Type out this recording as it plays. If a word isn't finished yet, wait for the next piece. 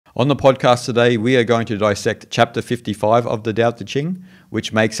On the podcast today, we are going to dissect Chapter 55 of the Tao Te Ching,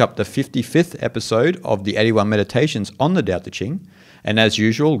 which makes up the 55th episode of the 81 Meditations on the Tao Te Ching. And as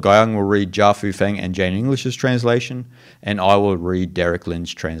usual, Guyang will read Jia Fu Feng and Jane English's translation, and I will read Derek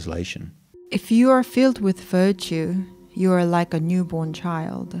Lin's translation. If you are filled with virtue, you are like a newborn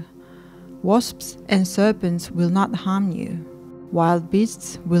child. Wasps and serpents will not harm you. Wild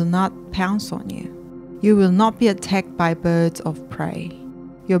beasts will not pounce on you. You will not be attacked by birds of prey.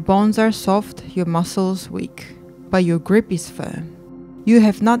 Your bones are soft, your muscles weak, but your grip is firm. You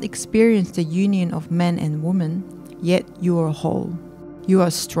have not experienced the union of man and woman, yet you are whole. You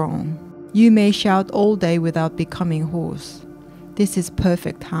are strong. You may shout all day without becoming hoarse. This is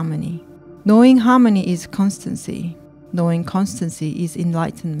perfect harmony. Knowing harmony is constancy. Knowing constancy is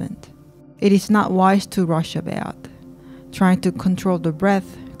enlightenment. It is not wise to rush about. Trying to control the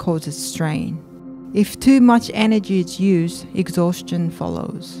breath causes strain. If too much energy is used, exhaustion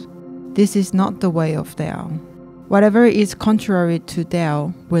follows. This is not the way of Tao. Whatever is contrary to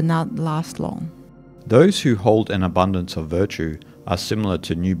Tao will not last long. Those who hold an abundance of virtue are similar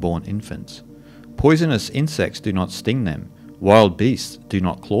to newborn infants. Poisonous insects do not sting them. Wild beasts do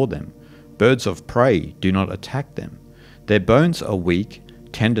not claw them. Birds of prey do not attack them. Their bones are weak,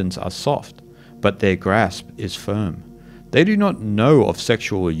 tendons are soft, but their grasp is firm. They do not know of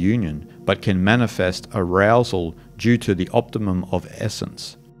sexual union, but can manifest arousal due to the optimum of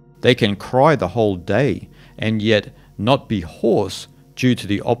essence. They can cry the whole day, and yet not be hoarse due to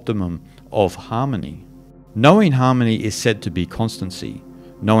the optimum of harmony. Knowing harmony is said to be constancy.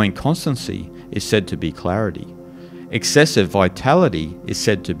 Knowing constancy is said to be clarity. Excessive vitality is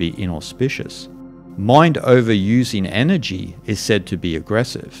said to be inauspicious. Mind overusing energy is said to be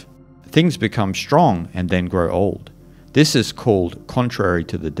aggressive. Things become strong and then grow old. This is called contrary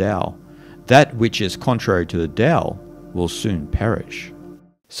to the Tao. That which is contrary to the Tao will soon perish.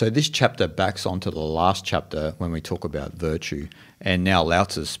 So this chapter backs onto the last chapter when we talk about virtue, and now Lao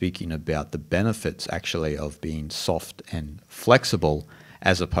Tzu is speaking about the benefits actually of being soft and flexible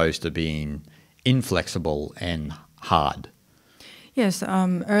as opposed to being inflexible and hard. Yes,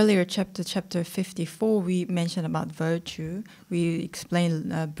 earlier chapter 54, we mentioned about virtue. We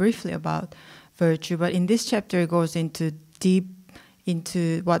explained briefly about virtue, but in this chapter it goes into deep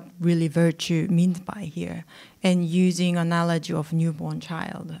into what really virtue means by here, and using analogy of newborn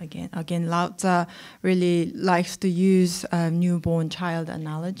child again Lao Tzu really likes to use newborn child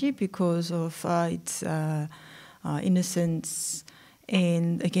analogy because of its innocence,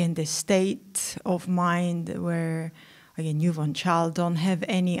 and again the state of mind where again newborn child don't have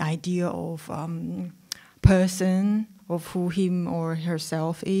any idea of person, of who him or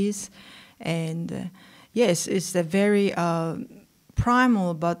herself is. And yes, it's a very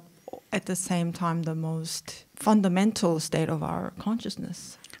primal, but at the same time the most fundamental state of our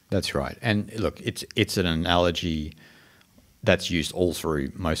consciousness. That's right. And look, it's an analogy that's used all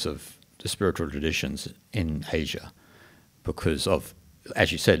through most of the spiritual traditions in Asia because of,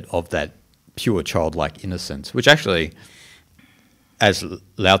 as you said, of that pure childlike innocence, which actually, as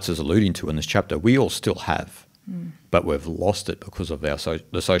Lao Tzu is alluding to in this chapter, we all still have. But we've lost it because of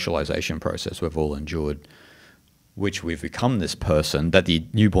the socialization process we've all endured, which we've become this person that the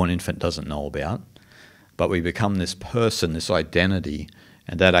newborn infant doesn't know about, but we become this person, this identity,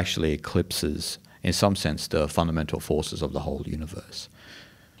 and that actually eclipses, in some sense, the fundamental forces of the whole universe.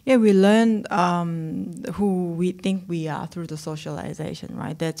 Yeah, we learn who we think we are through the socialization,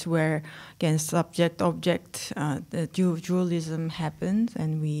 right? That's where, again, subject-object, the dualism happens,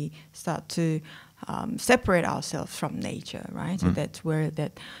 and we start to separate ourselves from nature, right? So that's where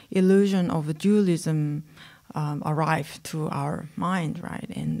that illusion of dualism arrives to our mind, right?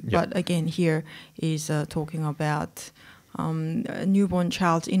 And but again, here is talking about a newborn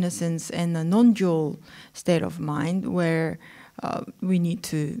child's innocence and a non-dual state of mind, where we need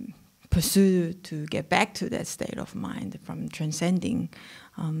to pursue to get back to that state of mind from transcending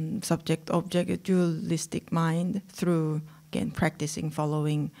subject-object dualistic mind through again practicing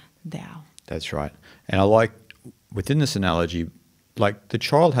following Tao. That's right. And I like, within this analogy, like the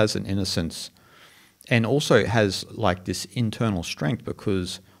child has an innocence and also has like this internal strength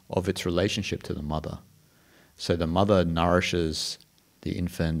because of its relationship to the mother. So the mother nourishes the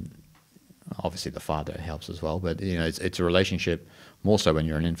infant. Obviously the father helps as well, but you know it's a relationship more so when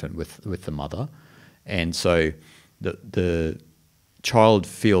you're an infant with the mother. And so the child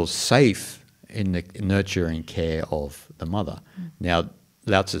feels safe in the nurturing care of the mother. Now,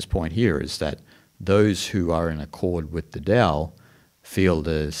 Lao Tzu's point here is that those who are in accord with the Tao feel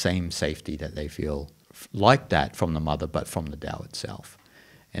the same safety that they feel like that from the mother, but from the Tao itself.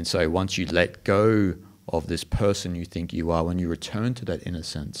 And so once you let go of this person you think you are, when you return to that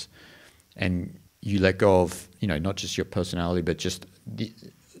innocence and you let go of, not just your personality, but just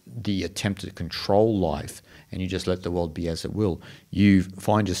the attempt to control life, and you just let the world be as it will, you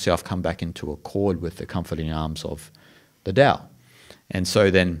find yourself come back into accord with the comforting arms of the Tao. And so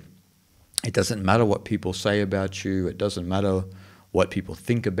then it doesn't matter what people say about you. It doesn't matter what people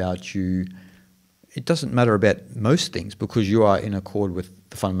think about you. It doesn't matter about most things, because you are in accord with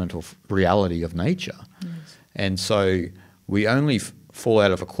the fundamental reality of nature. Yes. And so we only fall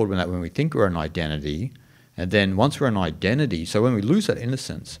out of accord with that when we think we're an identity. And then once we're an identity, so when we lose that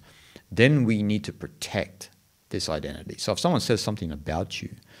innocence, then we need to protect this identity. So if someone says something about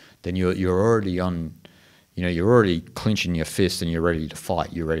you, then you're already on, you're already clenching your fist and you're ready to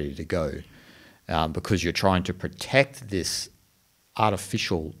fight, you're ready to go, because you're trying to protect this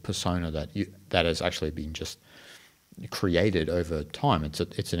artificial persona that has actually been just created over time.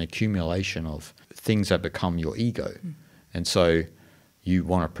 It's an accumulation of things that become your ego. And so you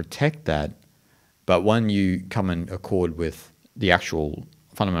want to protect that, but when you come in accord with the actual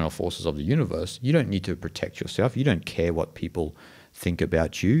fundamental forces of the universe, you don't need to protect yourself. You don't care what people think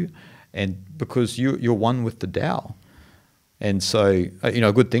about you, and because you're one with the Tao. And so,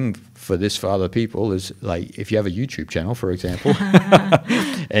 a good thing for other people is, like, if you have a YouTube channel, for example,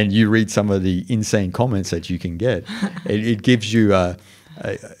 and you read some of the insane comments that you can get, it gives you a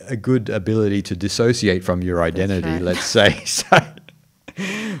good ability to dissociate from your identity, right. Let's say. So,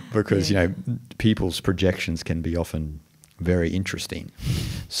 because, people's projections can be often very interesting.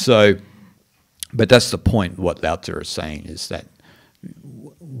 So, but that's the point. What Lao Tzu is saying is that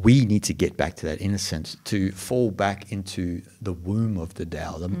we need to get back to that innocence, to fall back into the womb of the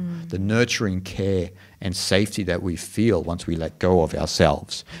Tao, the nurturing care and safety that we feel once we let go of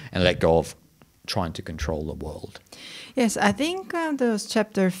ourselves and let go of trying to control the world. Yes, I think there was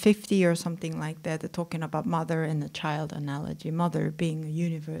chapter 50 or something like that, they're talking about mother and the child analogy, mother being a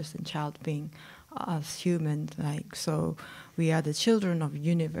universe and child being us humans, so we are the children of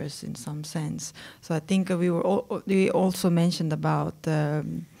universe in some sense. So I think we also mentioned about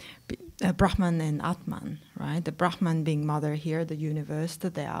Brahman and Atman, right? The Brahman being mother here, the universe, the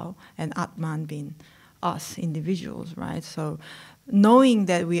Tao, and Atman being us individuals, right? So knowing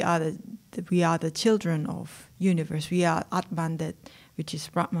that we are the children of universe, we are Atman, which is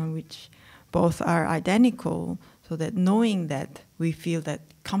Brahman, which both are identical. So that knowing that, we feel that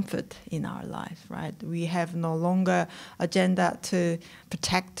comfort in our life, right? We have no longer agenda to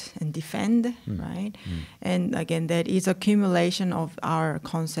protect and defend, right? And again, that is accumulation of our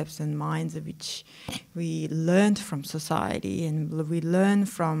concepts and minds, which we learned from society and we learn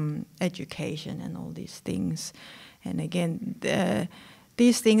from education and all these things. And again,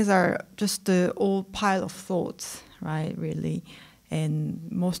 these things are just the old pile of thoughts, right? Really, and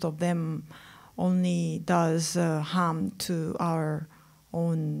most of them only does harm to our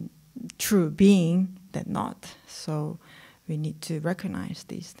own true being than not. So we need to recognize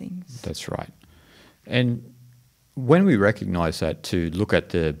these things. That's right. And when we recognize that, to look at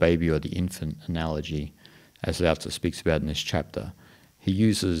the baby or the infant analogy, as Lao Tzu speaks about in this chapter, he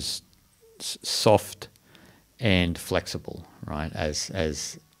uses soft and flexible, right,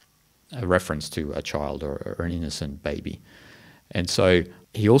 as a reference to a child or an innocent baby. And so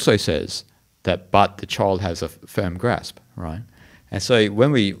he also says that, but the child has a firm grasp, right? And so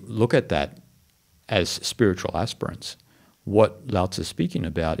when we look at that as spiritual aspirants, what Lao Tzu is speaking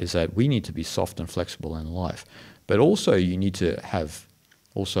about is that we need to be soft and flexible in life, but also you need to have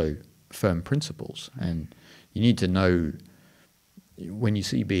also firm principles, and you need to know when you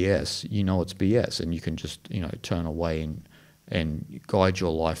see BS, you know it's BS, and you can just turn away and guide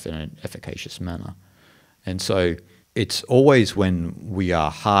your life in an efficacious manner. And so it's always when we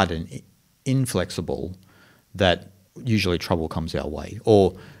are hard and inflexible that usually trouble comes our way.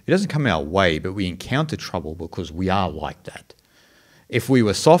 Or it doesn't come our way, but we encounter trouble because we are like that. If we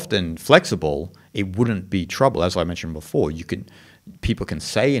were soft and flexible, it wouldn't be trouble. As I mentioned before, people can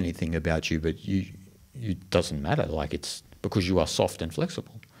say anything about you, but it doesn't matter. Like, it's because you are soft and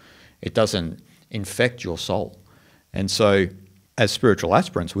flexible. It doesn't infect your soul. And so as spiritual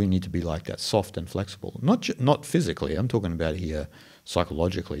aspirants, we need to be like that, soft and flexible. Not physically. I'm talking about here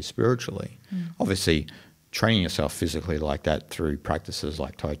psychologically, spiritually. Obviously, training yourself physically like that through practices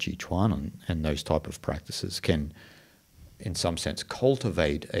like Tai Chi Chuan and those type of practices can, in some sense,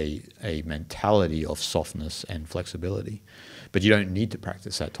 cultivate a mentality of softness and flexibility. But you don't need to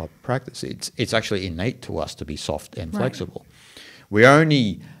practice that type of practice. It's actually innate to us to be soft and flexible. We're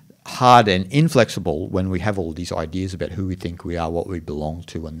only hard and inflexible when we have all these ideas about who we think we are, what we belong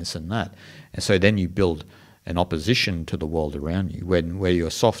to, and this and that. And so then you build an opposition to the world around you, where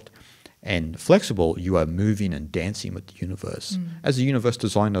you're soft And flexible, you are moving and dancing with the universe, as the universe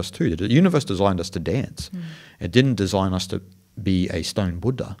designed us to. The universe designed us to dance. It didn't design us to be a stone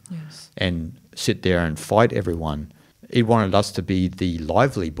Buddha and sit there and fight everyone. It wanted us to be the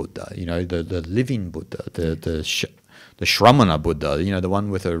lively Buddha, you know, the living Buddha, the Shramana Buddha, you know, the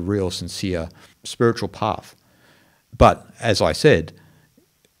one with a real sincere spiritual path. But as I said,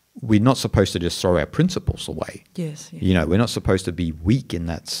 we're not supposed to just throw our principles away. Yes. You know, we're not supposed to be weak in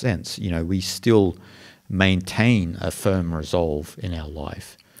that sense. You know, we still maintain a firm resolve in our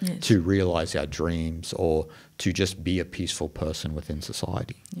life to realize our dreams or to just be a peaceful person within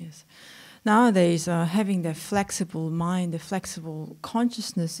society. Yes. Nowadays, having the flexible mind, the flexible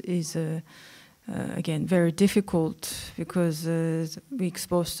consciousness is, again, very difficult because we're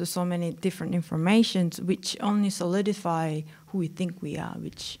exposed to so many different informations which only solidify who we think we are,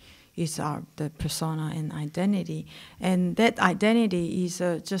 which is the persona and identity. And that identity is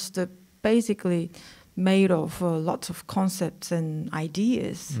just basically made of lots of concepts and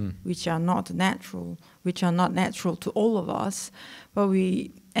ideas which are not natural to all of us, but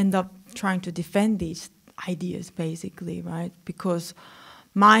we end up trying to defend these ideas basically, right? Because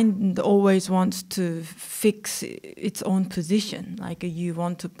mind always wants to fix its own position. Like you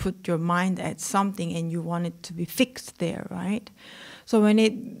want to put your mind at something and you want it to be fixed there, right? So when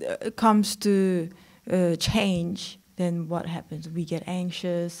it comes to change, then what happens? We get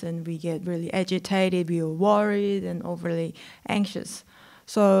anxious and we get really agitated, we are worried and overly anxious.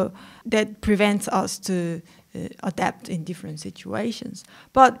 So that prevents us to adapt in different situations.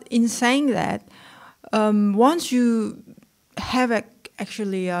 But in saying that, once you have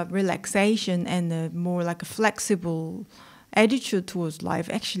actually a relaxation and more like a flexible attitude towards life,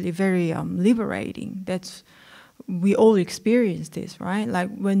 actually very liberating. We all experience this, right? Like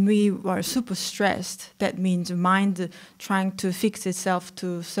when we are super stressed, that means the mind trying to fix itself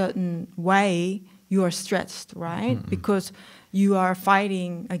to a certain way, you are stressed, right? Because you are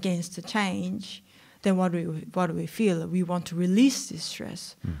fighting against the change. Then what do we feel? We want to release this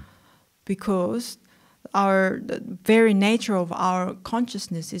stress because the very nature of our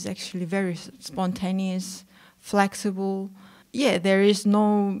consciousness is actually very spontaneous, flexible. Yeah, there is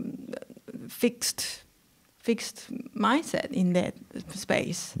no fixed mindset in that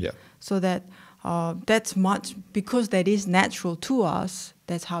space. Yeah. So that's much, because that is natural to us,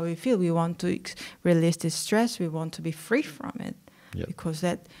 that's how we feel. We want to release this stress, we want to be free from it. Yep. Because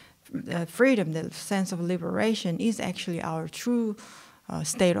that freedom, the sense of liberation is actually our true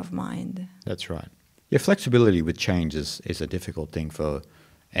state of mind. That's right. Yeah, flexibility with change is a difficult thing for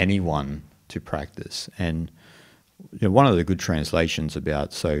anyone to practice. And you know, one of the good translations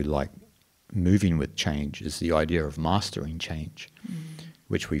about, so like moving with change, is the idea of mastering change,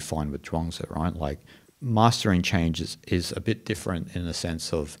 which we find with Zhuangzi, right? Like mastering change is a bit different in the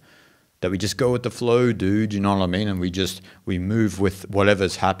sense of that we just go with the flow, dude, you know what I mean? And we move with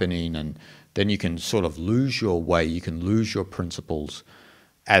whatever's happening, and then you can sort of lose your way, you can lose your principles,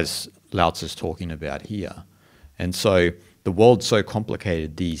 as Lao Tzu's talking about here. And so the world's so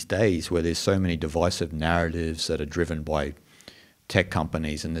complicated these days, where there's so many divisive narratives that are driven by tech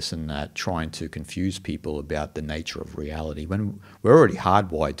companies and this and that, trying to confuse people about the nature of reality, when we're already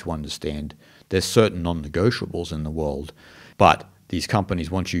hardwired to understand there's certain non-negotiables in the world, but these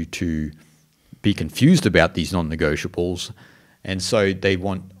companies want you to be confused about these non-negotiables, and so they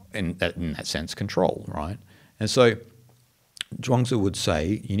want, in that sense, control, right? And so Zhuangzi would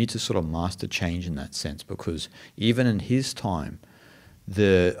say you need to sort of master change in that sense, because even in his time,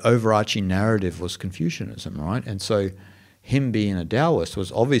 the overarching narrative was Confucianism, right? And so him being a Taoist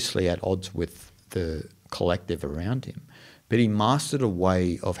was obviously at odds with the collective around him, but he mastered a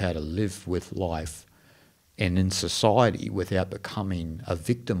way of how to live with life and in society without becoming a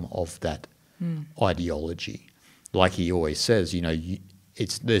victim of that ideology. Like he always says, you know,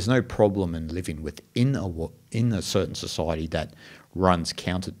 there's no problem in living within a certain society that runs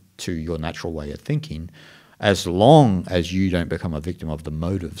counter to your natural way of thinking, as long as you don't become a victim of the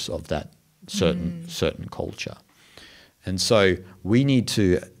motives of that certain culture. And so we need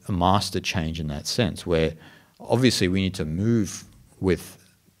to master change in that sense, where obviously we need to move with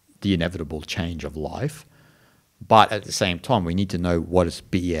the inevitable change of life, but at the same time we need to know what is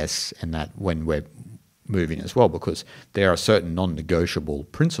BS and that when we're moving as well, because there are certain non-negotiable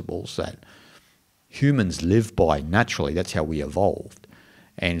principles that humans live by naturally. That's how we evolved.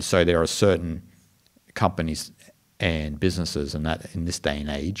 And so there are certain companies and businesses and that in this day and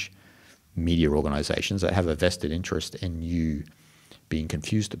age, media organizations, that have a vested interest in you being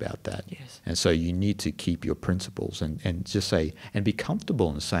confused about that. Yes. And so you need to keep your principles and just say, and be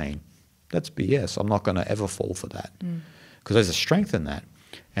comfortable in saying, that's BS, I'm not going to ever fall for that. Because there's a strength in that.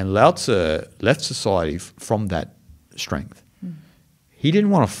 And Lao Tzu left society from that strength. He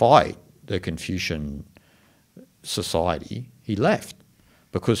didn't want to fight the Confucian society. He left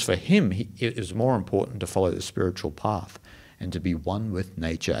because for him, it was more important to follow the spiritual path and to be one with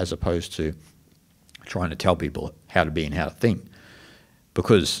nature as opposed to trying to tell people how to be and how to think.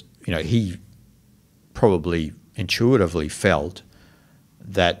 Because, you know, he probably intuitively felt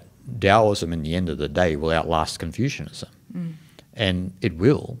that Taoism in the end of the day will outlast Confucianism. And it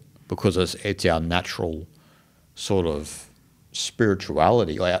will, because it's our natural sort of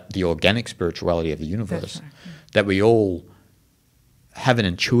spirituality, or the organic spirituality of the universe, right, that we all have an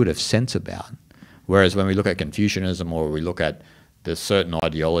intuitive sense about. Whereas when we look at Confucianism, or we look at the certain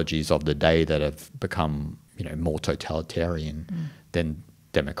ideologies of the day that have become, you know, more totalitarian than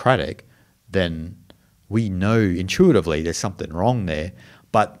democratic, then we know intuitively there's something wrong there.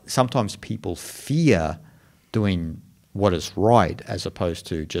 But sometimes people fear doing what is right as opposed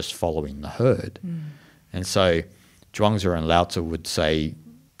to just following the herd. And so Zhuangzi and Lao Tzu would say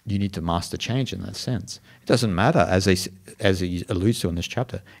you need to master change in that sense. It doesn't matter, as he alludes to in this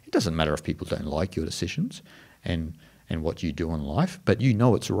chapter, it doesn't matter if people don't like your decisions and what you do in life, but you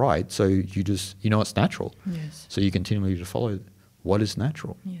know it's right, so you know it's natural. Yes. So you continue to follow what is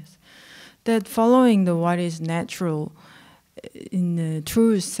natural. Yes. That following the what is natural in the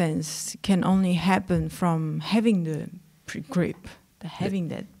true sense can only happen from having the grip, having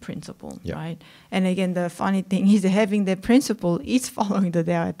that principle, right? And again, the funny thing is that having that principle is following the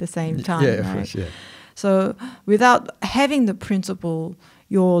Tao at the same time, of right? course, So without having the principle,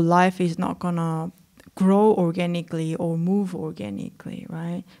 your life is not gonna grow organically or move organically,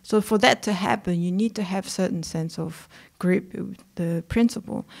 right? So for that to happen, you need to have certain sense of grip with the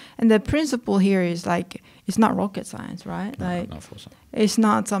principle. And the principle here is like, it's not rocket science, right? No, like, not for some. It's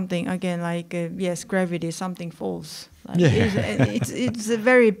not something, again, like, yes, gravity, something falls. Like, it's a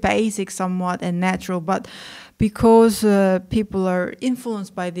very basic somewhat and natural, but because people are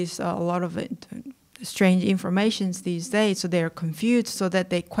influenced by this, a lot of strange informations these days, so they're confused, so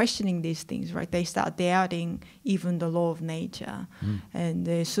that they're questioning these things, right? They start doubting even the law of nature, and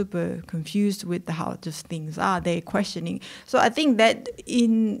they're super confused with how just things are. They're questioning. So I think that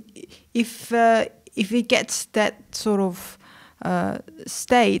if it gets that sort of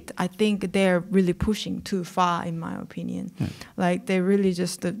state, I think they're really pushing too far, in my opinion. Like they're really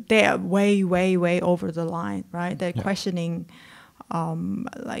just they're way, way, way over the line, right? They're questioning,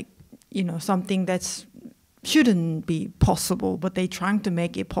 like, you know, something that's shouldn't be possible, but they're trying to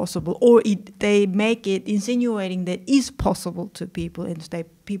make it possible, or they make it insinuating that is possible to people, and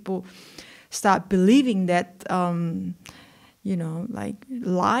people start believing that, you know, like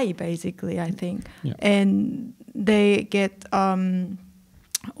lie, basically, I think. And they get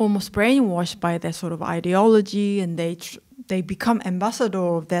almost brainwashed by that sort of ideology, and they become ambassador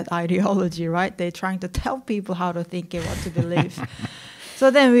of that ideology, right? They're trying to tell people how to think and what to believe. So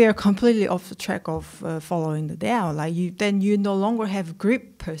then we are completely off the track of following the Tao. Like you no longer have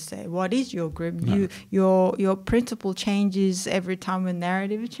grip per se. What is your grip? No. Your principle changes every time a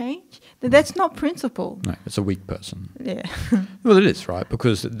narrative change. That's not principle. No, it's a weak person. Yeah. Well, it is, right?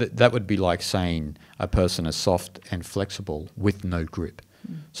 Because that would be like saying a person is soft and flexible with no grip.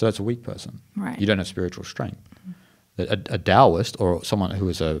 So that's a weak person. Right. You don't have spiritual strength. A Taoist or someone who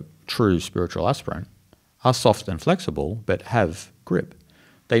is a true spiritual aspirant are soft and flexible but have grip.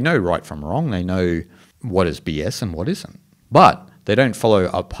 They know right from wrong. They know what is BS and what isn't. But they don't follow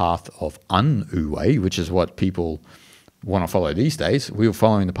a path of un-wu-wei, which is what people want to follow these days. We're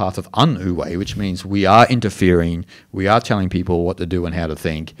following the path of un-wu-wei, which means we are interfering, we are telling people what to do and how to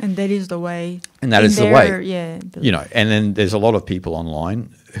think. And that is the way. And that is the way. Yeah. You know, and then there's a lot of people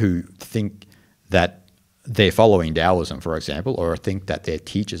online who think that they're following Taoism, for example, or think that they're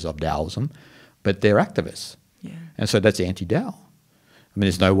teachers of Taoism, but they're activists. Yeah. And so that's anti-Tao. I mean,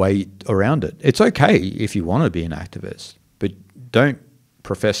 there's no way around it. It's okay if you want to be an activist, but don't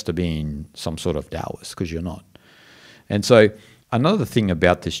profess to being some sort of Taoist, because you're not. And so another thing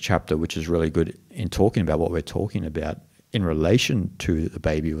about this chapter, which is really good in talking about what we're talking about in relation to the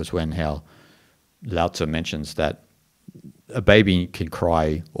baby, was when how Lao Tzu mentions that a baby can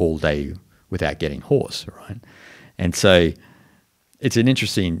cry all day without getting hoarse, right? And so it's an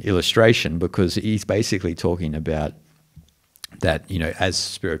interesting illustration, because he's basically talking about that, you know, as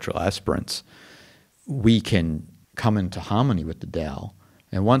spiritual aspirants, we can come into harmony with the Tao.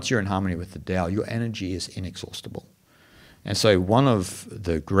 And once you're in harmony with the Tao, your energy is inexhaustible. And so one of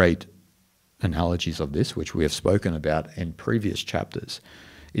the great analogies of this, which we have spoken about in previous chapters,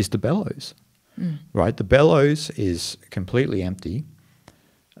 is the bellows, right? The bellows is completely empty,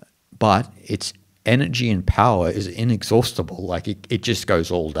 but it's energy and power is inexhaustible. Like it just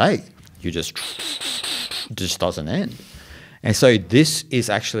goes all day. You just doesn't end. And so this is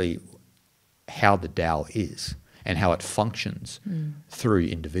actually how the Tao is and how it functions through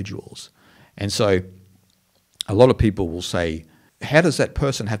individuals. And so a lot of people will say, how does that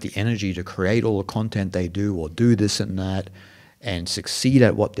person have the energy to create all the content they do or do this and that and succeed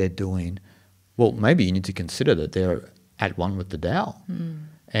at what they're doing? Well, maybe you need to consider that they're at one with the Tao.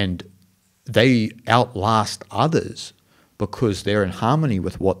 And they outlast others because they're in harmony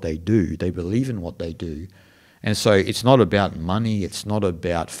with what they do. They believe in what they do. And so it's not about money. It's not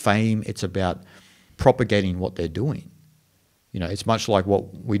about fame. It's about propagating what they're doing. You know, it's much like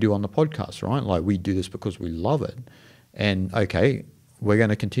what we do on the podcast, right? Like we do this because we love it. And okay, we're going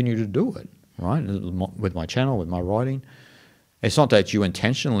to continue to do it, right? With my channel, with my writing. It's not that you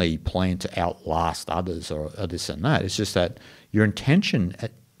intentionally plan to outlast others or this and that. It's just that your intention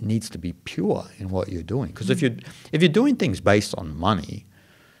needs to be pure in what you're doing. Because if you're doing things based on money,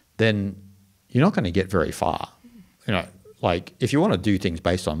 then you're not going to get very far. You know, like if you want to do things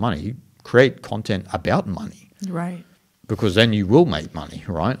based on money, create content about money. Right. Because then you will make money,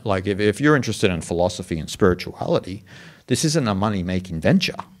 right? Like if you're interested in philosophy and spirituality, this isn't a money-making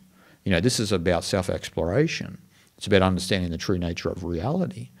venture. You know, this is about self-exploration. It's about understanding the true nature of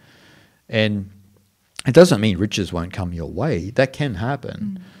reality. And it doesn't mean riches won't come your way. That can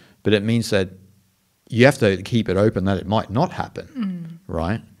happen. But it means that you have to keep it open that it might not happen,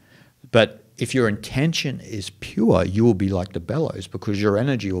 right? But if your intention is pure, you will be like the bellows because your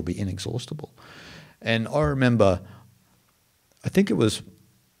energy will be inexhaustible. And I remember, I think it was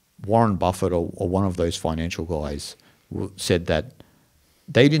Warren Buffett or one of those financial guys said that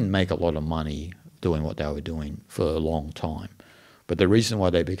they didn't make a lot of money doing what they were doing for a long time. But the reason why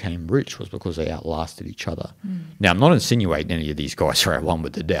they became rich was because they outlasted each other. Now, I'm not insinuating any of these guys are at one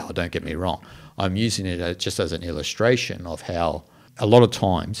with the Tao, don't get me wrong. I'm using it just as an illustration of how a lot of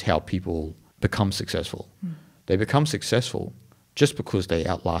times how people become successful. They become successful just because they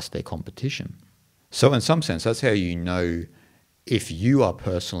outlast their competition. So in some sense, that's how you know if you are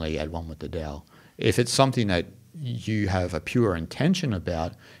personally at one with the Tao. If it's something that you have a pure intention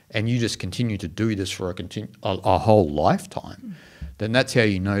about and you just continue to do this for a whole lifetime, then that's how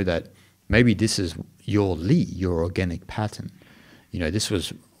you know that maybe this is your Li, your organic pattern. You know, this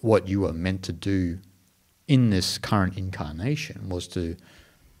was what you were meant to do in this current incarnation, was to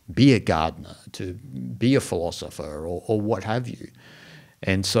be a gardener, to be a philosopher or what have you.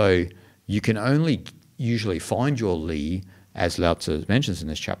 And so you can only usually find your Li, as Lao Tzu mentions in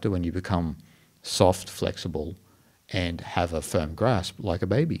this chapter, when you become soft, flexible, and have a firm grasp like a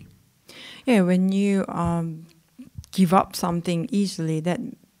baby. Yeah, when you give up something easily, that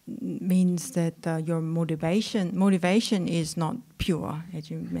means that your motivation is not pure, as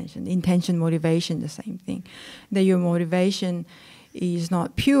you mentioned. Intention, motivation, the same thing. That your motivation is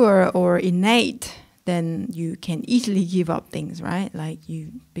not pure or innate, then you can easily give up things, right? Like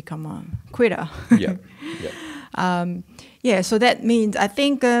you become a quitter. Yeah, yeah. Yeah, so that means I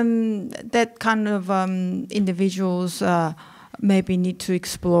think that kind of individuals maybe need to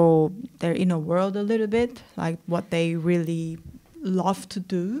explore their inner world a little bit, like what they really love to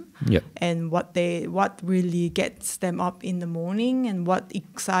do, and what really gets them up in the morning, and what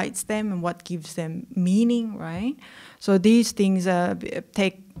excites them, and what gives them meaning, right? So these things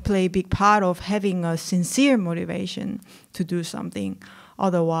play a big part of having a sincere motivation to do something.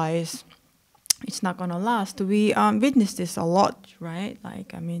 Otherwise, it's not gonna last. We witness this a lot, right?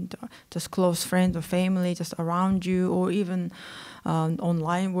 Like, I mean, just close friends or family just around you, or even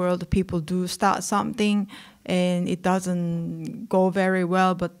online world, people do start something and it doesn't go very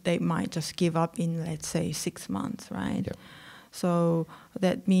well, but they might just give up in, let's say, 6 months, right? Yep. So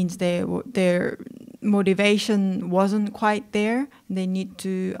that means their motivation wasn't quite there. They need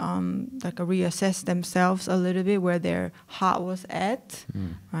to like reassess themselves a little bit where their heart was at,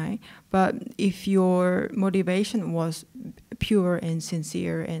 right? But if your motivation was pure and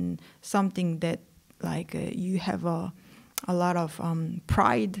sincere and something that like you have a lot of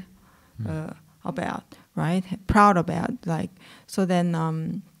pride about, right? Proud about, like, so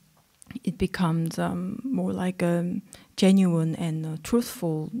then it becomes more like a genuine and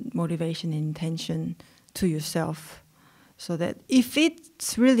truthful motivation and intention to yourself. So that if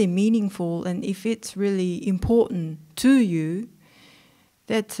it's really meaningful and if it's really important to you,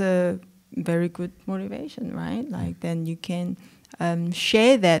 that's a very good motivation, right? Like then you can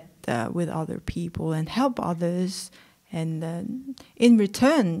share that with other people and help others. And in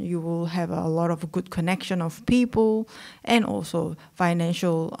return, you will have a lot of good connection of people, and also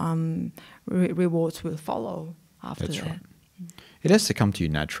financial rewards will follow after that. That's right. It has to come to you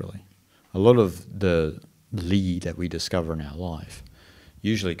naturally, a lot of the li that we discover in our life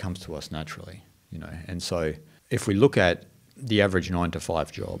usually comes to us naturally, you know. And so if we look at the average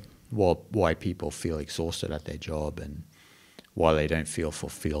 9-to-5 job, why people feel exhausted at their job and why they don't feel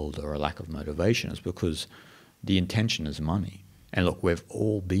fulfilled or a lack of motivation is because the intention is money. And look, we've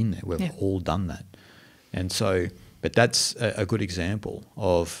all been there. We've all done that. And so, but that's a good example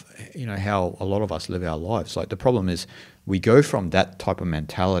of, you know, how a lot of us live our lives. Like the problem is we go from that type of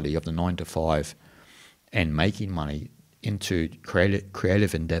mentality of the 9-to-5 and making money into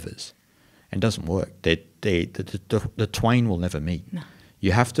creative endeavors. And it doesn't work. The twain will never meet. No.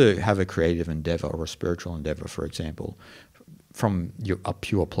 You have to have a creative endeavor or a spiritual endeavor, for example, from a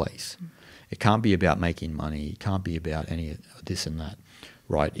pure place. It can't be about making money. It can't be about any of this and that,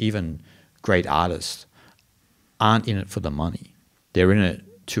 right? Even great artists aren't in it for the money. They're in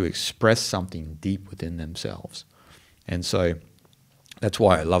it to express something deep within themselves. And so that's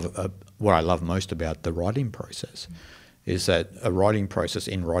why I love what I love most about the writing process is that a writing process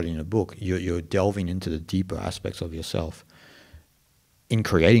in writing a book, you're delving into the deeper aspects of yourself in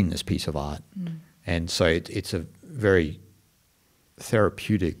creating this piece of art. And so it's a very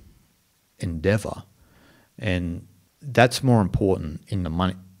therapeutic endeavor, and that's more important in the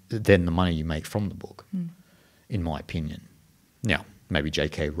money than the money you make from the book, in my opinion. Now, maybe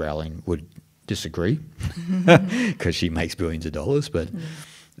J.K. Rowling would disagree because she makes billions of dollars, but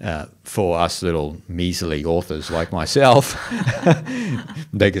for us little measly authors like myself,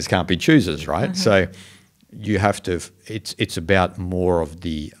 beggars can't be choosers, right? So you have to, it's about more of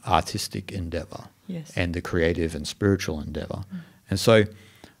the artistic endeavor and the creative and spiritual endeavor. And so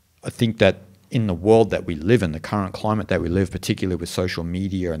I think that in the world that we live in, the current climate that we live, particularly with social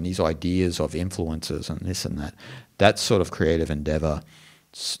media and these ideas of influencers and this and that, that sort of creative endeavor,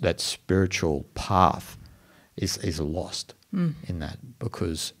 that spiritual path is lost in that,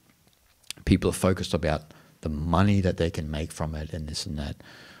 because people are focused about the money that they can make from it and this and that.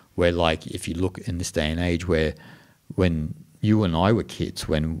 Where, like, if you look in this day and age where when you and I were kids,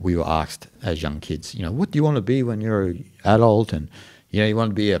 when we were asked as young kids, you know, what do you want to be when you're an adult? And, you know, you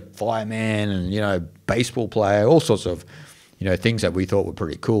want to be a fireman and, you know, baseball player, all sorts of, you know, things that we thought were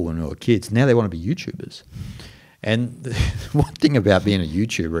pretty cool when we were kids. Now they want to be YouTubers. And the one thing about being a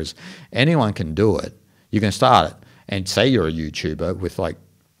YouTuber is anyone can do it. You can start it and say you're a YouTuber with like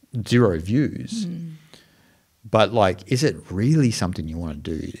 0 views. But like, is it really something you want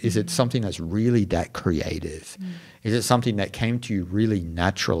to do? Is it something that's really that creative? Is it something that came to you really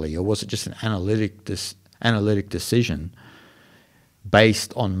naturally? Or was it just an analytic decision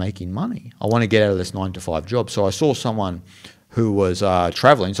based on making money? I want to get out of this 9-to-5 job. So I saw someone who was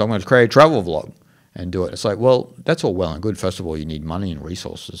traveling, so I'm going to create a travel vlog and do it. It's like, well, that's all well and good. First of all, you need money and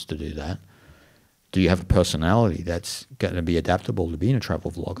resources to do that. Do you have a personality that's going to be adaptable to being a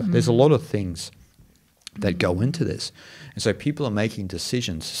travel vlogger? There's a lot of things that go into this. And so people are making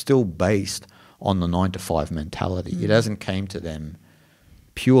decisions still based on the 9-to-5 mentality. It hasn't came to them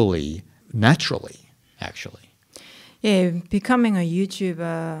purely naturally, actually. Yeah, becoming a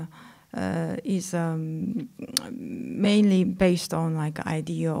YouTuber is mainly based on like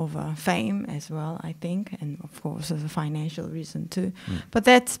idea of fame as well, I think, and of course there's a financial reason too. But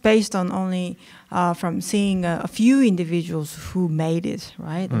that's based on only from seeing a few individuals who made it,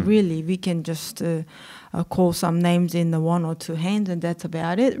 right? Really, we can just call some names in the 1 or 2 hands, and that's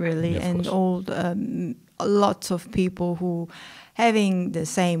about it, really. Yeah, and all lots of people who having the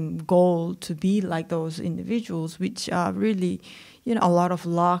same goal to be like those individuals, which are really, you know, a lot of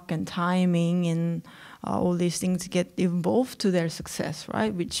luck and timing and all these things get involved to their success,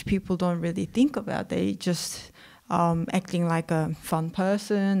 right? Which people don't really think about. They just acting like a fun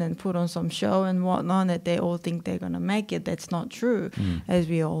person and put on some show and whatnot, that they all think they're going to make it. That's not true, as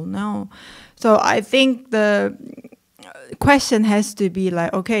we all know. So I think the question has to be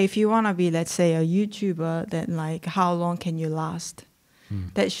like, okay, if you want to be, let's say, a YouTuber, then like how long can you last?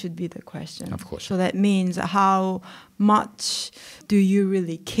 That should be the question. Of course. So that means how much do you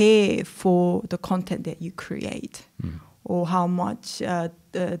really care for the content that you create? Or how much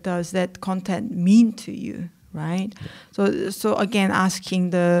does that content mean to you, right? Yeah. So again, asking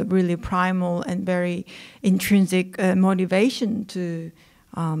the really primal and very intrinsic motivation to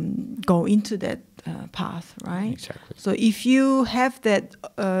go into that path, right? Exactly. So if you have that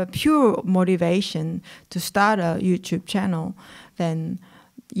pure motivation to start a YouTube channel, then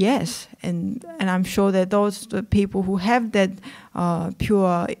yes, and I'm sure that those people who have that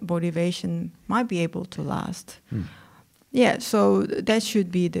pure motivation might be able to last. Yeah, so that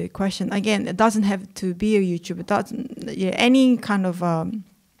should be the question. Again, it doesn't have to be a YouTuber. It doesn't, any kind of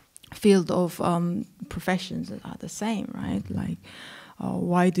field of professions are the same, right? Like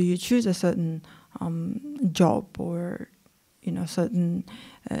why do you choose a certain job, or certain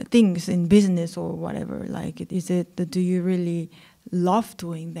things in business or whatever. Like, do you really love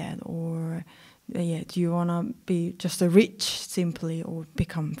doing that, or do you want to be just a rich simply, or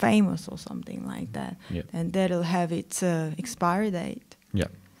become famous or something like that? Yep. And that'll have its expiry date. Yeah.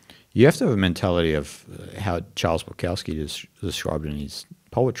 You have to have a mentality of how Charles Bukowski described in his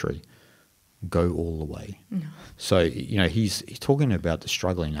poetry, go all the way. No. So, he's talking about the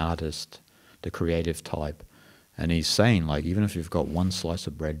struggling artist, the creative type, and he's saying, like, even if you've got one slice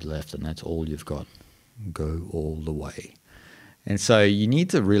of bread left and that's all you've got, go all the way. And so you need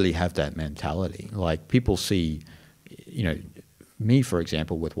to really have that mentality. Like, people see, me, for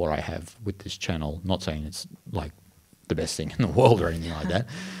example, with what I have with this channel, not saying it's like the best thing in the world or anything like that,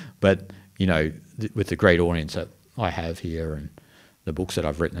 but, with the great audience that I have here and the books that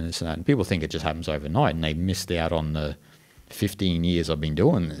I've written and this and that, and people think it just happens overnight, and they missed out on the 15 years I've been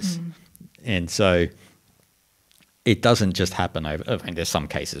doing this. And so it doesn't just happen there's some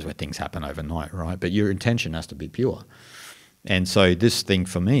cases where things happen overnight, right? But your intention has to be pure. And so this thing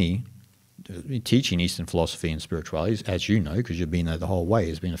for me, teaching Eastern philosophy and spirituality, as you know, because you've been there the whole way,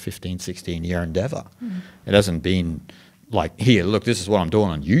 has been a 15, 16-year endeavor. It hasn't been like, here, look, this is what I'm doing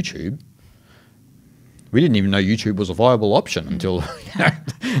on YouTube. We didn't even know YouTube was a viable option until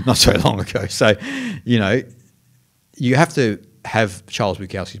not so long ago. So, you have to have Charles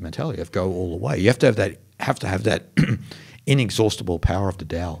Bukowski's mentality of go all the way. You have to have that inexhaustible power of the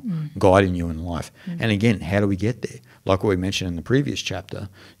Tao guiding you in life. And again, how do we get there? Like what we mentioned in the previous chapter,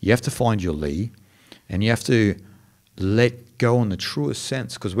 you have to find your Li, and you have to let go in the truest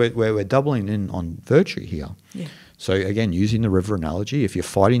sense, because we're doubling in on virtue here. Yeah. So again, using the river analogy, if you're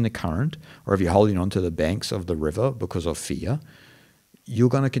fighting the current, or if you're holding on to the banks of the river because of fear, you're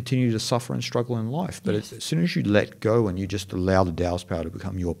going to continue to suffer and struggle in life. But as soon as you let go and you just allow the Tao's power to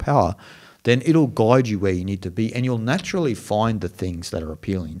become your power, then it'll guide you where you need to be, and you'll naturally find the things that are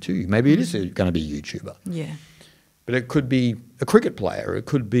appealing to you. Maybe it is going to be a YouTuber. Yeah. But it could be a cricket player. It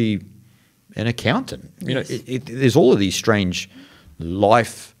could be an accountant. There's all of these strange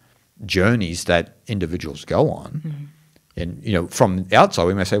life journeys that individuals go on. And, from outside,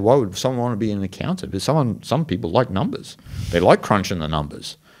 we may say, why would someone want to be an accountant? But some people like numbers. They like crunching the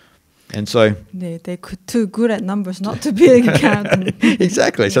numbers. And so they're too good at numbers not to be an accountant.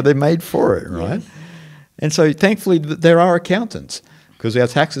 Exactly. So they're made for it, right? Yes. And so thankfully there are accountants, because our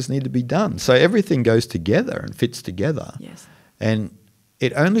taxes need to be done. So everything goes together and fits together. Yes. And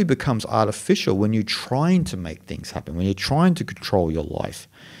it only becomes artificial when you're trying to make things happen, when you're trying to control your life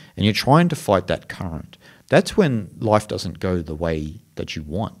and you're trying to fight that current. That's when life doesn't go the way that you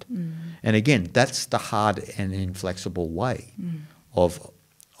want. And again, that's the hard and inflexible way of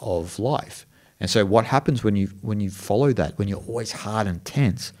life. And so what happens when you follow that, when you're always hard and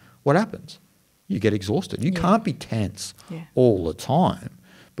tense, what happens? You get exhausted. You can't be tense all the time,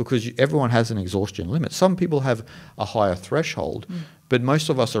 because everyone has an exhaustion limit. Some people have a higher threshold, but most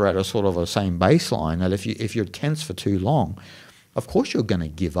of us are at a sort of a same baseline that if you're tense for too long, of course you're going to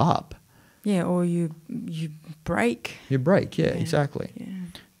give up. Yeah, or you break. You break, exactly. Yeah.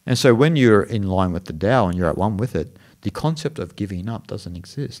 And so when you're in line with the Tao and you're at one with it, the concept of giving up doesn't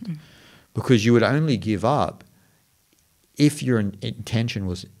exist, because you would only give up if your intention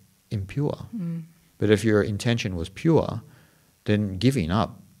was impure. But if your intention was pure, then giving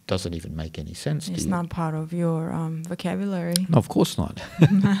up doesn't even make any sense to you. It's not part of your vocabulary. No, of course not.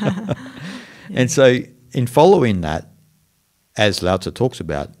 And so in following that, as Lao Tzu talks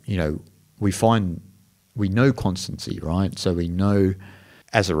about, we know constancy, right? So we know,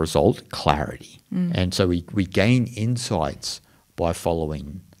 as a result, clarity. And so we gain insights by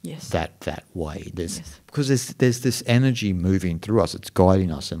following that way. Because there's this energy moving through us. It's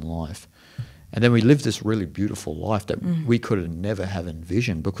guiding us in life. And then we live this really beautiful life that we could never have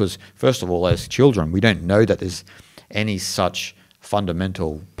envisioned, because, first of all, as children, we don't know that there's any such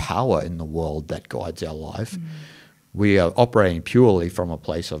fundamental power in the world that guides our life. We are operating purely from a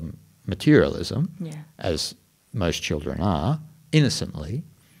place of materialism, as most children are, innocently.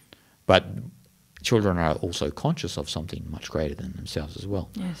 But children are also conscious of something much greater than themselves as well.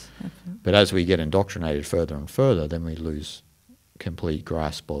 Yes, absolutely. But as we get indoctrinated further and further, then we lose complete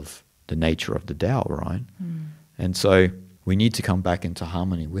grasp of the nature of the Tao, right? And so we need to come back into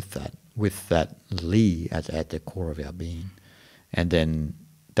harmony with that Li at the core of our being. And then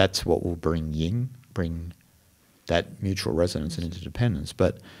that's what will bring yin, bring that mutual resonance and interdependence.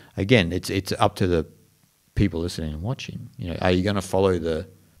 But again, it's up to the people listening and watching. Are you going to follow the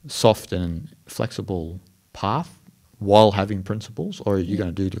soft and flexible path while having principles, or are you going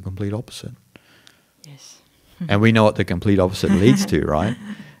to do the complete opposite? Yes. And we know what the complete opposite leads to, right?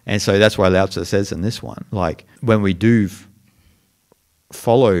 And so that's why Lao Tzu says in this one, like when we do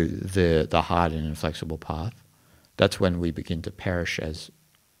follow the hard and inflexible path, that's when we begin to perish as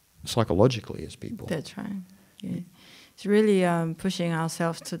psychologically as people. That's right. Yeah. It's really pushing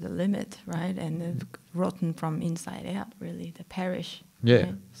ourselves to the limit, right? And rotten from inside out, really, the perish. Yeah.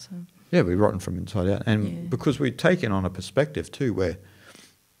 Right? So. Yeah, we're rotten from inside out. And because we've taken on a perspective too where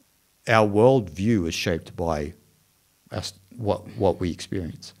our worldview is shaped by us, what we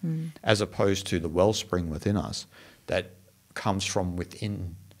experience, as opposed to the wellspring within us that comes from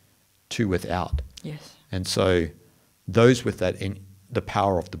within to without. Yes. And so those with that, the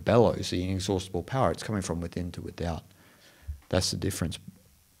power of the bellows, the inexhaustible power, it's coming from within to without. That's the difference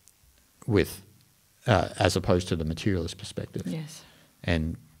with, as opposed to the materialist perspective. Yes.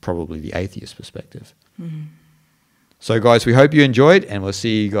 And probably the atheist perspective. So guys, we hope you enjoyed, and we'll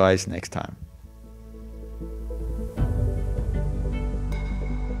see you guys next time.